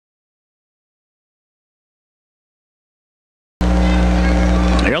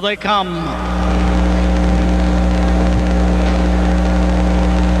Here they come.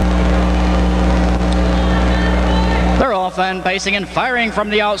 They're off and pacing and firing from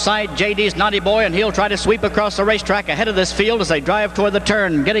the outside. JD's Naughty Boy, and he'll try to sweep across the racetrack ahead of this field as they drive toward the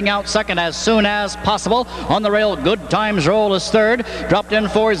turn. Getting out second as soon as possible. On the rail, Good Times Roll is third. Dropped in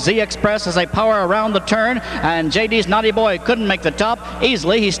for Z Express as they power around the turn, and JD's Naughty Boy couldn't make the top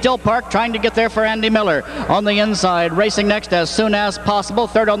easily. He's still parked, trying to get there for Andy Miller. On the inside, racing next as soon as possible.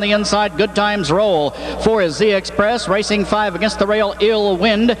 Third on the inside, Good Times Roll. Four is Z Express. Racing five against the rail, Ill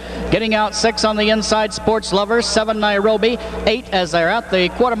Wind. Getting out six on the inside, Sports Lover. Seven, Nairobi. 8 as they're at the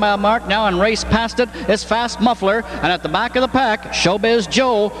quarter-mile mark now and race past it is Fast Muffler, and at the back of the pack, Showbiz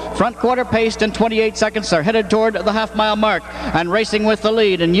Joe. Front quarter paced in 28 seconds. They're headed toward the half-mile mark and racing with the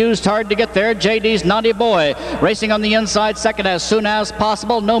lead and used hard to get there. JD's Naughty Boy racing on the inside second as soon as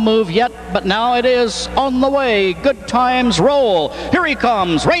possible. No move yet, but now it is on the way. Good Times Roll. Here he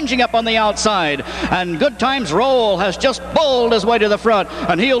comes, ranging up on the outside, and Good Times Roll has just bowled his way to the front,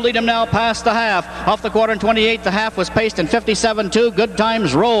 and he'll lead him now past the half. Off the quarter in 28, the half was paced in 57.2. Good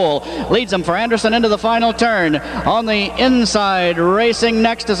Times Roll leads them for Anderson into the final turn. On the inside, racing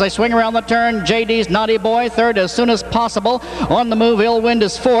next as they swing around the turn, JD's Naughty Boy. Third as soon as possible. On the move, Ill Wind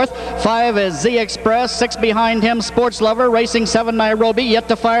is fourth. Five is Z Express. Six behind him, Sports Lover. Racing seven, Nairobi, yet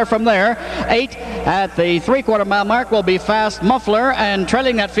to fire from there. 8 at the three-quarter mile mark will be Fast Muffler, and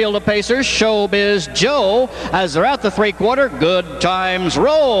trailing that field of pacers, Showbiz Joe. As they're at the three-quarter, Good Times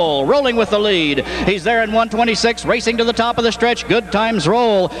Roll rolling with the lead. He's there in 126, racing to the top of the stretch. Good Times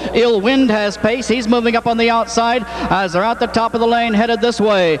Roll. Ill Wind has pace. He's moving up on the outside as they're at the top of the lane, headed this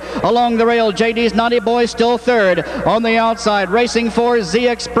way. Along the rail, JD's Naughty Boy still third. On the outside, racing for Z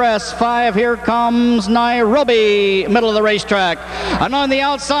Express. 5, here comes Nairobi, middle of the racetrack. And on the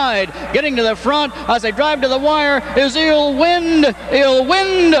outside, getting to the front as they drive to the wire, is Ill Wind. Ill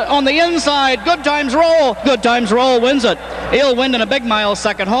Wind on the inside. Good Times Roll. Good Times Roll wins it. Ill Wind in a big mile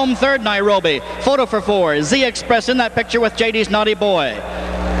second. Home third, Nairobi. Photo for 4. Z Express in that picture with JD's Naughty Boy.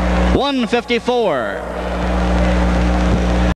 154.